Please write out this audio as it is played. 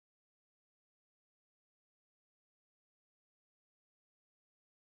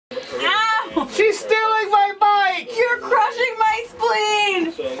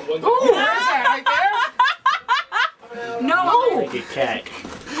cat.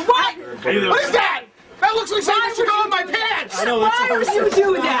 What? What is that? That looks like something that should go in my pants! I know, that's Why what I was would you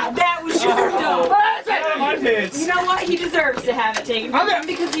saying. do that? That was your dumb. What is it? My pants. You know what? He deserves to have it taken from him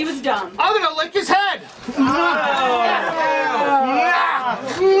because he was dumb. I'm gonna lick his head!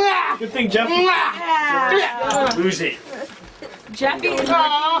 Good thing Jeffie lose it. Jeffie is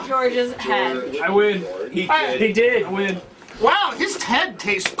licking George's head. I win. He did. He did. I win. Wow, his head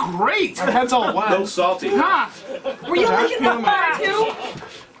tastes great! My head's all wet. No salty. Ah, Were you licking the head too?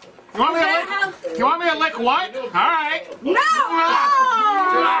 you want me to lick? You want me to lick what? Alright. No!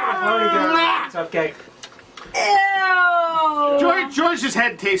 Tough cake. Ew! George's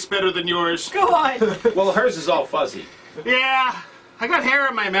head tastes better than yours. Good. Well, hers is all fuzzy. Yeah, I got hair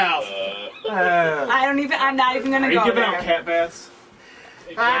in my mouth. I'm not even gonna Are you go giving out there. cat baths?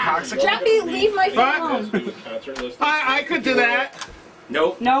 Jeffie, leave my phone. I could do that.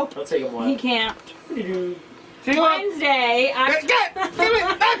 Nope. Nope. I'll take him one. He can't. See what? Wednesday,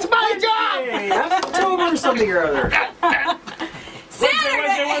 That's my job! Hey, that's October or something or other.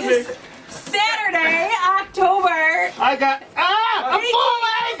 Saturday, October. I got a full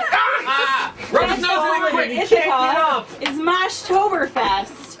leg! Run his nose really quick. Ithaca is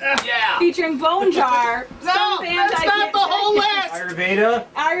Moshtoberfest. Yeah. Featuring Bone Jar, No, some bands that's I not can't the whole say, list.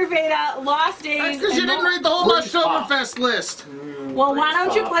 Ayurveda, Lost Days. That's because you and didn't more. read the whole Oktoberfest list. Well, why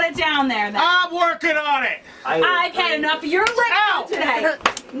don't you put it down there then? I'm working on it. I've had enough of your lips today.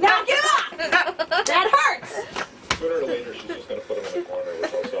 Knock it off. That hurts. Sooner or later, she's just going to put him in the corner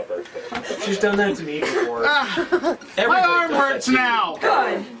with no supper. She's done that to me before. My arm hurts now.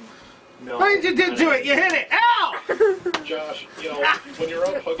 Good. No. What did you do to it? You hit it. Ow! Josh, you know, when you're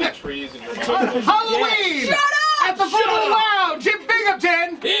up hugging trees and your Halloween! Shut up! At the Voodoo Lounge in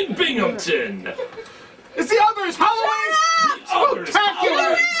Binghamton! In Binghamton. It's the others! Halloween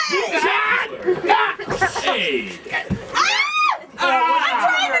spectacular! Hey. I'm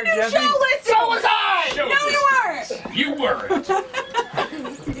trying to do show list. So was I! No, you weren't. You weren't.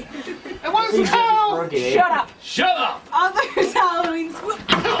 It was how? Shut up. Shut up. Others Halloween.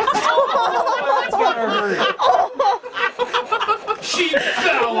 That's gotta hurt. She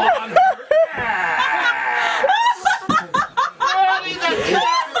fell on her ass.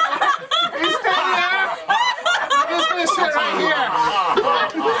 He's still there. I'm just gonna sit right here.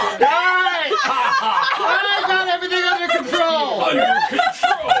 Alright! I got everything under control! Under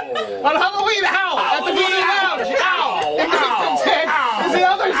control. On Halloween, how? At the Voodoo Lounge! In Binghamton is the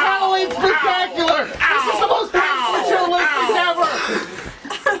others Halloween spectacular! This is the most influential listing ever!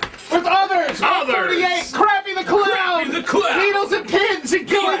 With others! 38, Crappy the Clown! Crappy the Clown. Needles and Pins and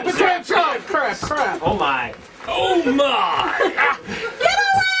Killing Potential! Crap. Oh my. Oh my.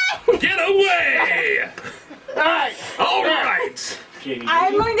 Get away. Alright! All right.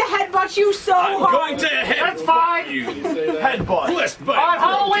 I'm going to headbutt you so I'm hard. going to That's headbutt fine. you. Headbutt. Blessed by On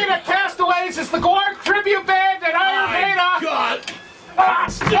Halloween at Castaways is the Gorg Tribute Band and I've Ayurveda! got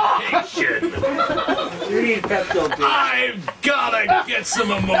constipation. You need Pepto, dude. I've gotta get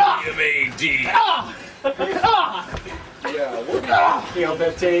some ammonium AD. Yeah, we're going You know,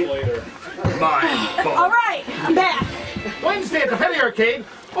 Peptate. later. My All fault. right, I'm back. Wednesday at the Penny Arcade,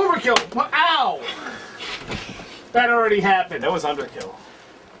 Overkill. Ow! That already happened. That was underkill.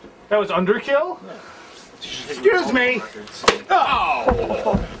 That was underkill? Excuse me.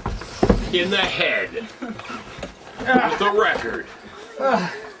 Oh. In the head. With the record.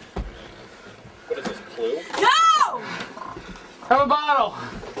 What is this, Clue? No! Have a bottle.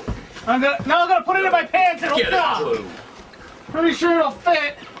 I'm gonna put it in my pants. It'll Get fit. it, Clue. Pretty sure it'll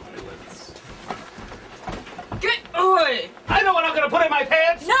fit. Get away. I know what I'm gonna put in my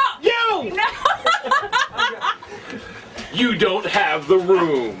pants. No! You! No! You don't have the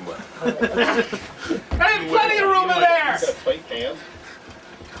room. I have plenty of room in there. Got tight pants?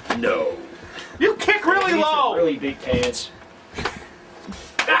 No. You kick really low. Really big pants.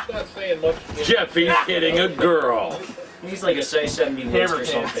 That's not saying much. Jeffie's hitting a girl. He's like a size 70 waist or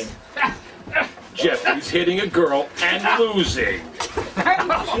something. Jeffie's hitting a girl and losing.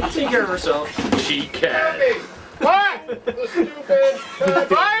 She'll take care of herself. She can. What? The stupid.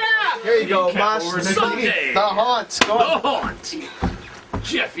 Fire! Here you go, Cat Mosh. wars. Sunday. The haunts. Go The on. haunt.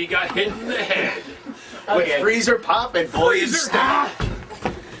 Jeffie got hit in the head. With freezer popping, boys. Freezer pop.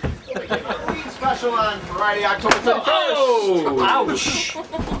 Special on Friday, October 31st. Oh! Ouch.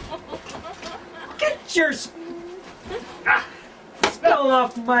 Get your spell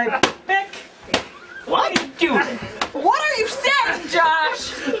off my pick. What are you doing? What are you saying,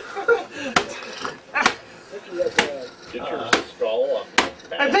 Josh? Get your skull off.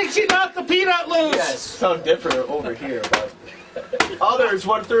 I think she knocked the peanut loose. Yes, sound different over here, but others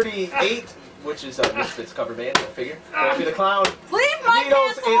 138 which is a Misfits cover band, I figure. Grumpy the Clown. Leave my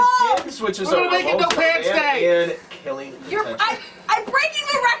Needles pants and alone! Pins, which is We're a gonna make it Ramones no cover pants band. day. And Killing You're, Attention. I'm breaking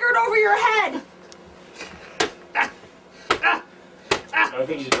the record over your head! I don't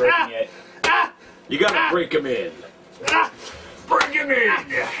think he's breaking it. You gotta break him in. Bring him in!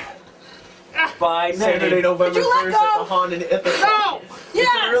 By Saturday, Megan. November Did you let 1st go? at the Haunted Ithaca. No! Yeah! You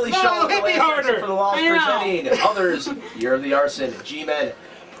can really No, show the hit me last harder. section for the Lost I know. presenting Others, Year of the Arson, G-Men,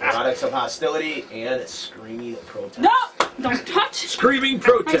 Products of Hostility, and Screaming Protest. No! Don't touch! Screaming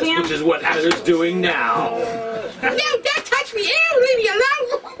protest, Right, which is what Heather's doing now. No, don't touch me! Ew, leave me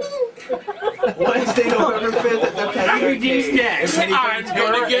alone! Wednesday, November 5th at the DVD's Penny next. I'm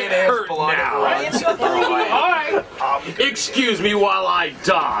gonna get hurt now. Alright. Excuse me while I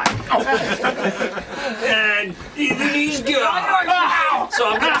die. And he's gone. So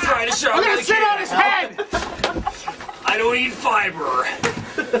I'm gonna try to show I'm him gonna the sit on his kid. head! I don't eat fiber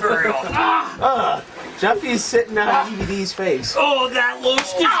very often. Jeffy's sitting on EVD's face. Oh, that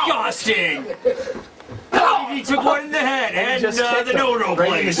looks disgusting. He took one in the head and Just kicked the him no-no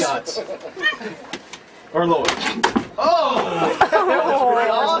right in the place. guts. Or lower. Oh! We're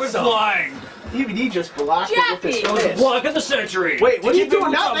Awesome. flying. EVD just blocked it with his Jeffy! fist. Block of the century. Wait, what are you Keep it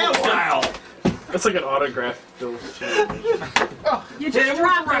doing now, Rumble man? style. That's like an autograph. You Hit just him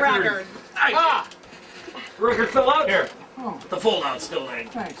dropped with the the record. record. Ah! Record fell out here. Oh. The fold-out's still in.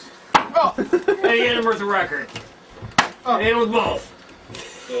 Nice. Oh! And he hit him with the record. And hit him with both.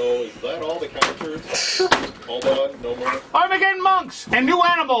 So is that all the counters? All done? No more? Armageddon Monks and New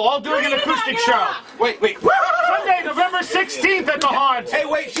Animal all doing an acoustic show. Wait. Sunday, November 16th at the Haunts. Hey,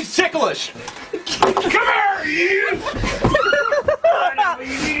 wait, she's ticklish. Come here, you!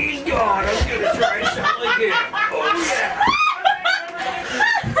 He's gone. I'm gonna try to sound like him. Oh, yeah.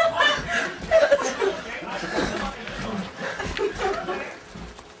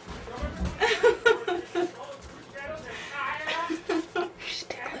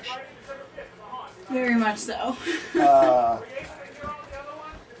 Very much so.